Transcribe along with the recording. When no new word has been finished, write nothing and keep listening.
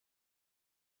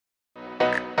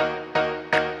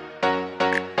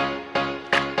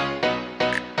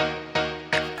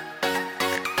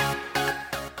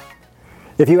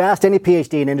If you asked any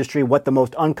PhD in industry what the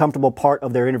most uncomfortable part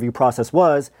of their interview process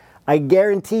was, I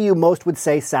guarantee you most would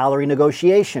say salary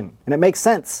negotiation. And it makes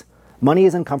sense. Money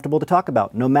is uncomfortable to talk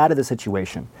about, no matter the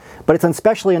situation. But it's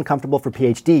especially uncomfortable for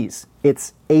PhDs.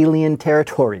 It's alien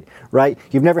territory, right?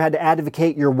 You've never had to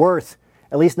advocate your worth,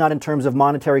 at least not in terms of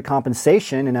monetary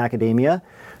compensation in academia.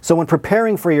 So when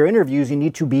preparing for your interviews, you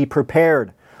need to be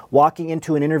prepared. Walking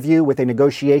into an interview with a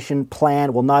negotiation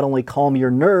plan will not only calm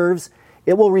your nerves,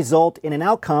 it will result in an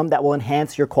outcome that will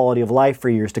enhance your quality of life for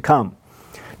years to come.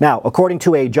 Now, according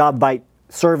to a JobBite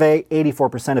survey,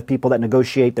 84% of people that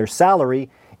negotiate their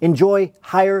salary enjoy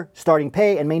higher starting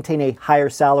pay and maintain a higher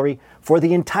salary for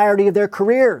the entirety of their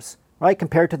careers, right,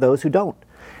 compared to those who don't.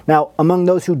 Now, among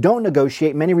those who don't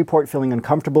negotiate, many report feeling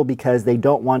uncomfortable because they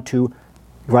don't want to,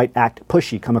 right, act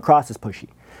pushy, come across as pushy.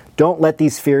 Don't let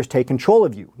these fears take control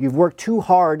of you. You've worked too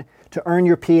hard to earn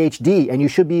your PhD, and you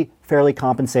should be fairly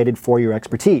compensated for your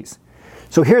expertise.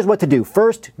 So here's what to do.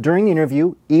 First, during the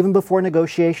interview, even before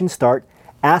negotiations start,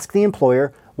 ask the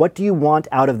employer, what do you want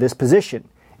out of this position?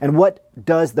 And what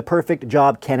does the perfect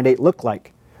job candidate look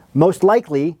like? Most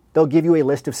likely, they'll give you a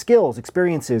list of skills,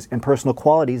 experiences, and personal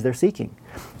qualities they're seeking.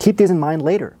 Keep these in mind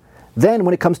later. Then,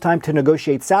 when it comes time to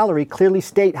negotiate salary, clearly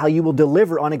state how you will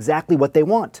deliver on exactly what they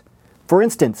want. For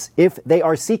instance, if they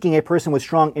are seeking a person with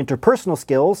strong interpersonal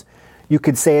skills, you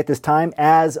could say at this time,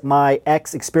 as my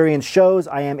X experience shows,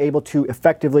 I am able to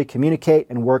effectively communicate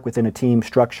and work within a team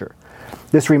structure.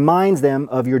 This reminds them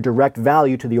of your direct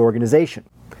value to the organization.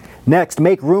 Next,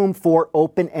 make room for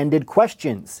open-ended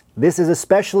questions. This is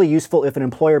especially useful if an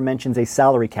employer mentions a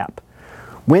salary cap.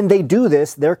 When they do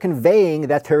this, they're conveying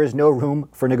that there is no room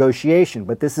for negotiation,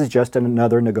 but this is just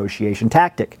another negotiation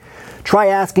tactic. Try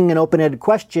asking an open-ended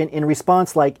question in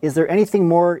response like, is there anything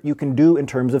more you can do in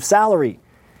terms of salary?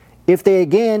 If they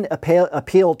again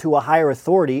appeal to a higher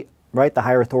authority, right, the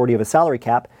higher authority of a salary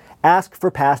cap, ask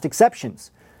for past exceptions.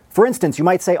 For instance, you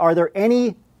might say, are there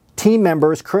any team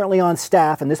members currently on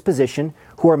staff in this position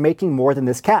who are making more than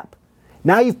this cap?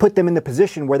 Now you've put them in the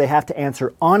position where they have to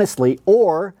answer honestly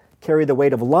or carry the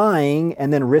weight of lying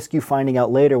and then risk you finding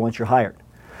out later once you're hired.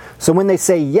 So when they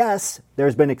say yes,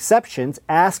 there's been exceptions,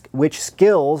 ask which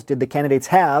skills did the candidates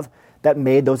have that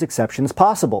made those exceptions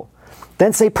possible.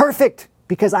 Then say perfect,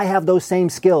 because I have those same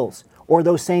skills or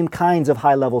those same kinds of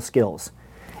high-level skills.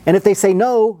 And if they say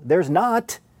no, there's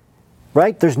not,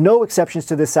 right? There's no exceptions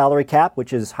to this salary cap,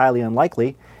 which is highly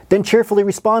unlikely. Then cheerfully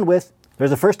respond with,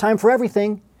 there's a first time for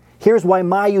everything. Here's why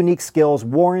my unique skills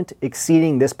warrant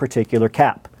exceeding this particular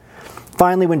cap.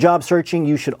 Finally, when job searching,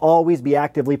 you should always be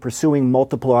actively pursuing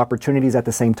multiple opportunities at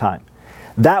the same time.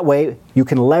 That way, you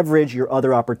can leverage your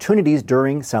other opportunities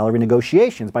during salary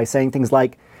negotiations by saying things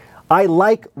like, I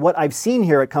like what I've seen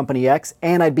here at Company X,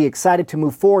 and I'd be excited to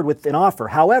move forward with an offer.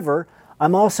 However,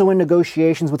 I'm also in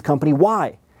negotiations with Company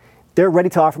Y. They're ready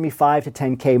to offer me 5 to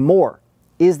 10K more.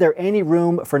 Is there any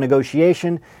room for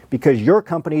negotiation? Because your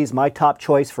company is my top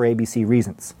choice for ABC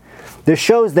reasons. This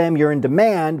shows them you're in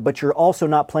demand, but you're also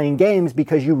not playing games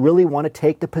because you really want to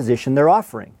take the position they're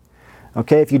offering.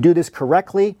 Okay, if you do this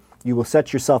correctly, you will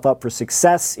set yourself up for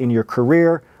success in your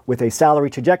career with a salary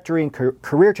trajectory and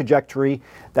career trajectory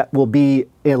that will be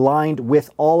aligned with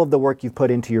all of the work you've put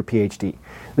into your PhD.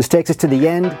 This takes us to the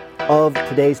end of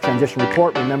today's transition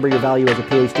report. Remember your value as a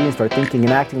PhD and start thinking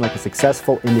and acting like a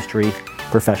successful industry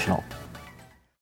professional.